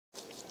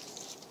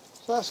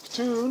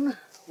Saskatoon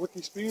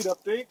WIKISPEED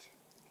update,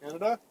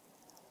 Canada,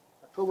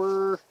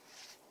 October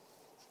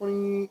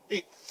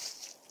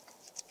 28th.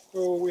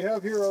 So we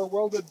have here our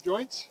welded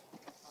joints.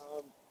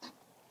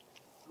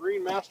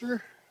 Marine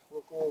Master,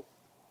 local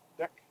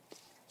deck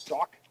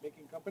stock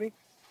making company,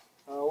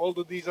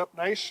 welded these up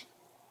nice.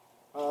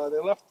 They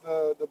left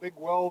the big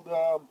weld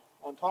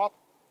on top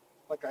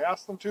like I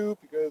asked them to,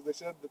 because they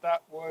said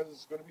that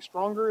was going to be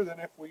stronger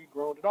than if we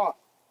ground it off.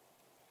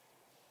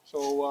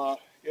 So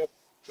if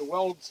the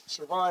welds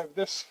survive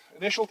this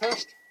initial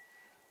test,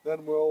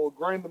 then we'll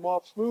grind them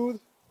off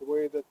smooth the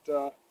way that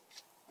I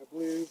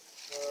believe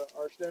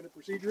our standard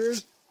procedure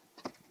is,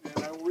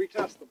 and I will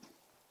retest them.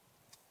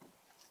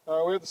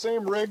 We have the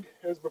same rig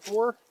as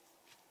before.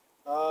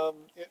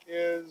 It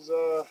is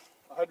a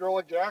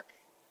hydraulic jack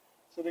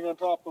sitting on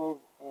top of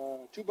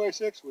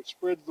 2x6, which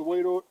spreads the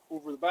weight out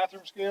over the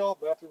bathroom scale.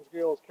 Bathroom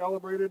scale is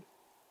calibrated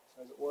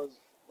as it was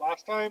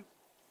last time.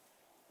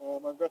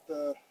 I've got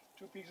the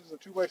two pieces of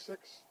 2x6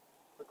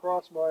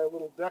 across my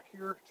little deck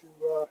here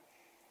to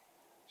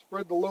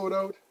spread the load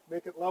out,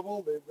 make it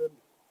level. They've been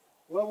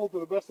level to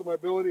the best of my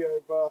ability.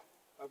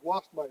 I've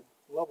lost my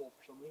level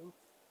for some reason.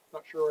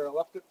 Not sure where I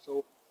left it,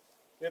 so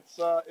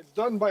it's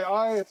done by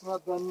eye. It's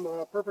not done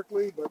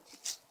perfectly, but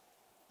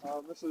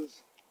this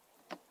is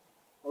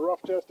a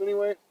rough test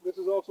anyway. This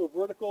is also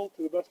vertical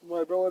to the best of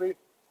my ability.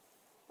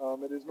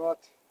 It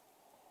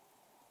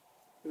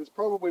is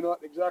probably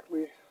not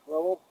exactly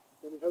level,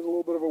 and it has a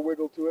little bit of a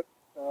wiggle to it.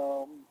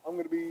 I'm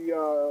going to be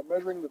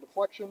measuring the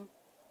deflection,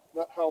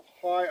 not how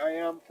high I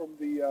am from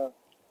the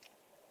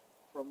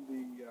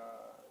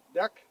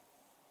deck,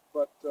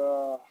 but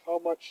how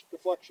much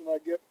deflection I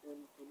get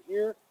in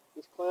here.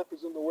 This clamp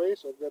is in the way,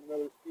 so I've got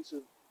another piece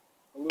of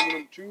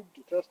aluminum tube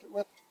to test it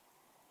with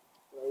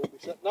that I will be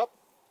setting up.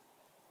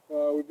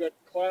 We've got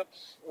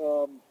clamps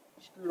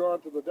screwed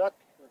onto the deck,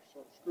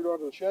 or screwed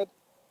onto the shed,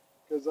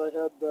 because I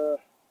had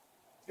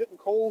it's getting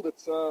cold.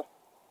 It's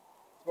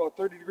about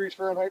 30 degrees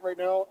Fahrenheit right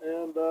now,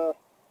 and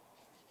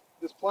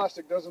this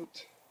plastic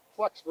doesn't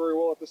flex very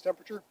well at this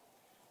temperature,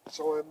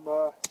 so I'm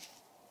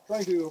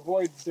trying to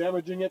avoid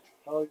damaging it.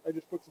 I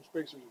just put some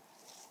spacers in.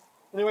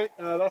 Anyway,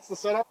 that's the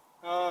setup.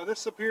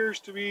 This appears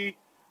to be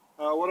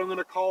what I'm going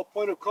to call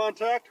point of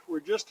contact. We're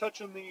just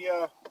touching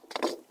the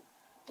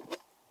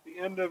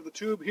end of the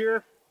tube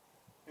here,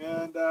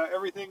 and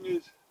everything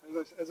is,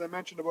 as I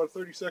mentioned, about a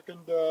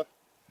 30-second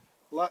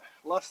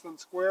less than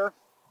square.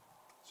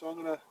 So I'm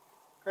going to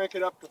crank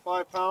it up to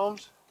 5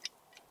 pounds,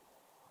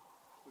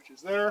 which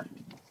is there,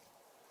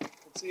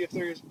 and see if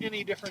there's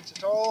any difference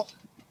at all.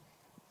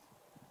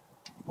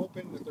 I'm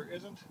hoping that there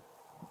isn't.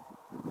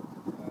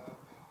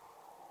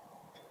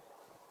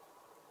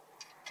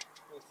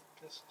 With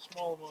this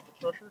small amount of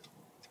pressure, it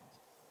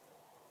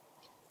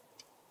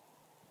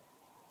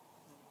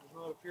does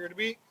not appear to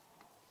be.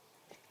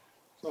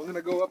 So I'm going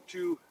to go up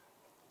to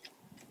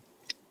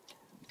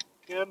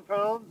 10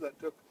 pounds. That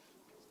took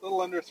a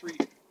little under three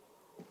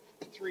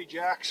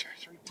jacks, or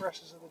 3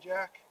 presses of the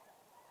jack.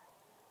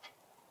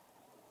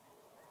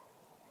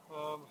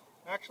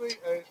 Actually,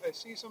 I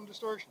see some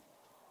distortion.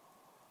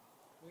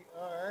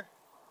 We're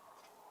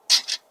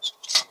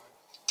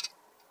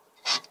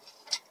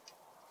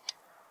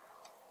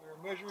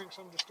measuring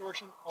some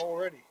distortion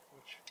already,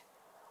 which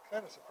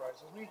kind of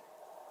surprises me.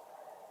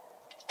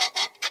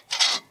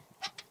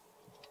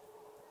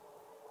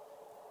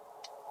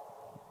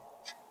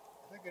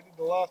 I think I did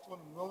the last one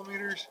in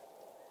millimeters.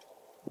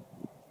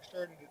 We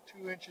started at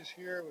 2 inches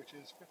here, which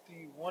is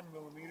 51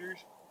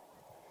 millimeters.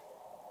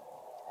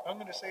 I'm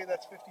going to say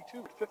that's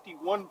 52.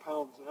 51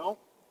 pounds now.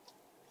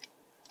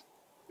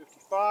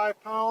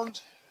 55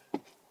 pounds.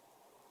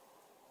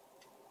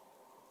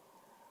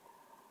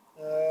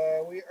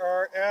 We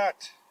are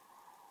at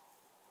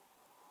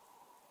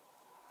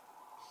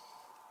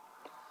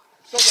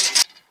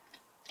 70.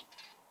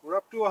 We're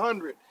up to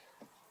 100.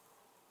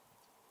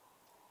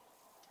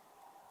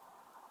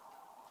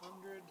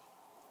 100.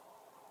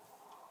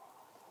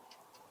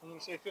 I'm going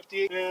to say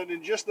 58. And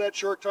in just that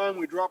short time,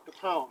 we dropped a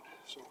pound.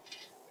 So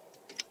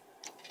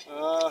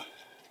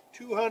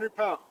 200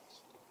 pounds.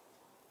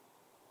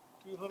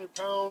 200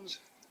 pounds.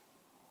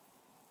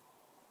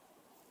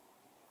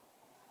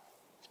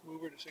 Let's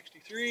move her to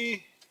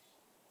 63.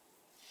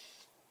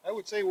 I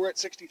would say we're at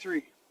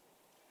 63.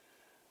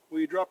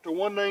 We dropped to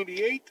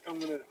 198. I'm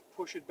going to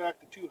push it back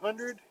to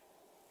 200.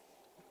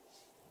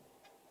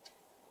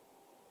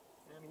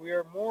 And we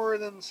are more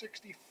than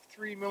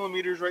 63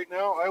 millimeters right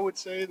now. I would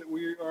say that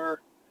we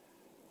are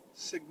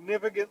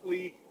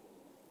significantly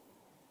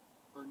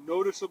or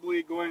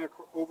noticeably going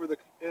over the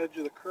edge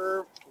of the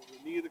curve, over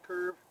the knee of the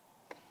curve.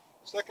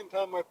 Second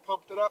time I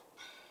pumped it up,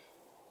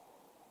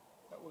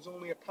 that was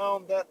only a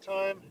pound that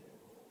time,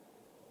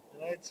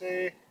 and I'd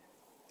say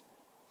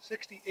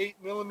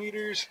 68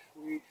 millimeters,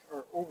 we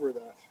are over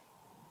that.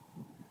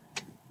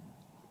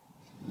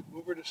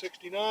 Over to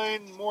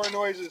 69, more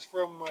noises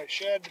from my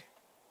shed.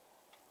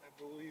 I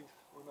believe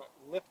we're not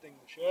lifting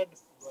the shed,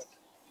 but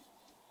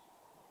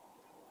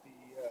the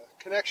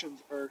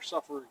connections are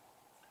suffering.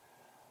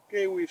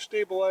 Okay, we've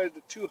stabilized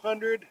at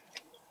 200,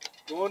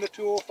 going to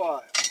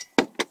 205.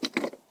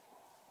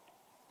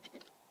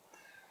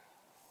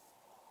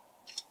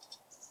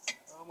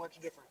 How much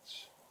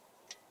difference?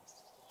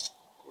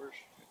 Of course,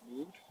 it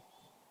moved.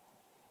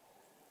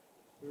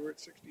 We were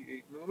at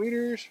 68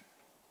 millimeters,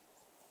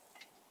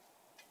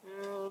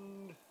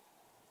 and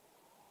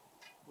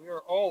we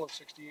are all of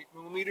 68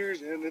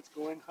 millimeters, and it's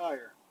going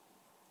higher.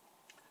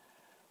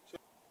 So,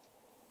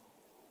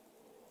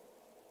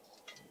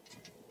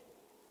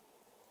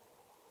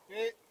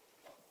 okay,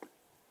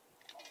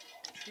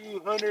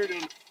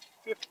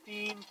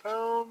 215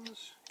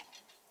 pounds.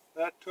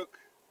 That took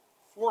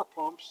 4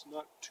 pumps,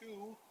 not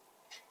 2.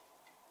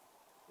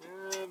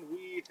 And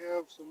we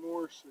have some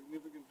more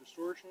significant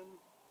distortion.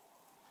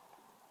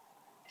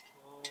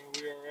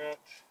 We are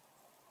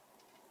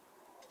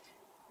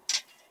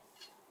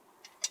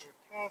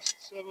past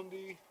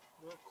 70,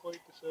 not quite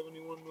to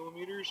 71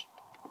 millimeters.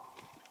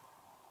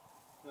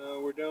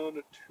 We're down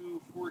to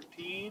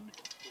 214.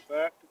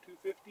 We're back to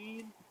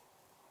 215.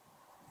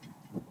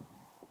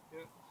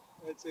 Yeah,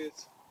 I'd say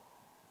it's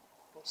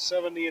about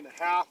 70 and a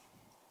half.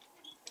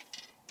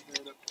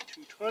 And up to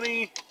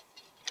 220.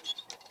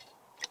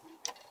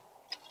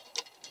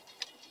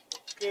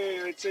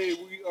 Okay, I'd say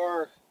we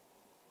are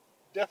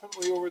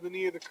definitely over the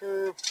knee of the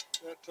curve.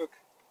 That took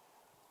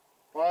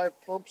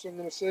 5 pumps, I'm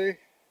going to say.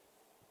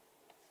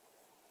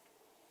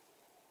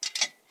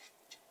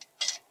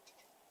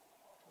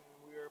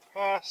 And we are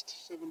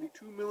past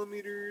 72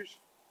 millimeters.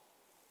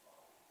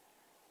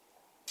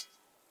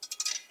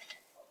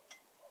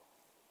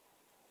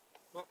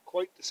 Not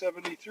quite to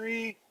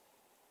 73.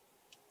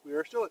 We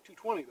are still at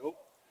 220 though.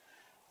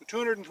 The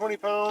 220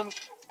 pounds,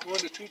 going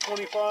to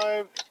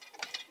 225.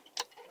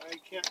 I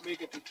can't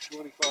make it to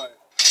 225.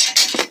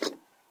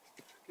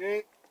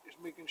 Okay, just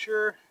making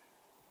sure.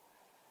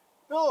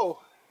 No,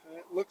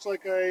 it looks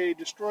like I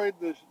destroyed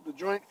the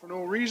joint for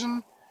no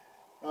reason.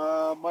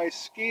 My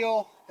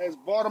scale has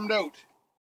bottomed out.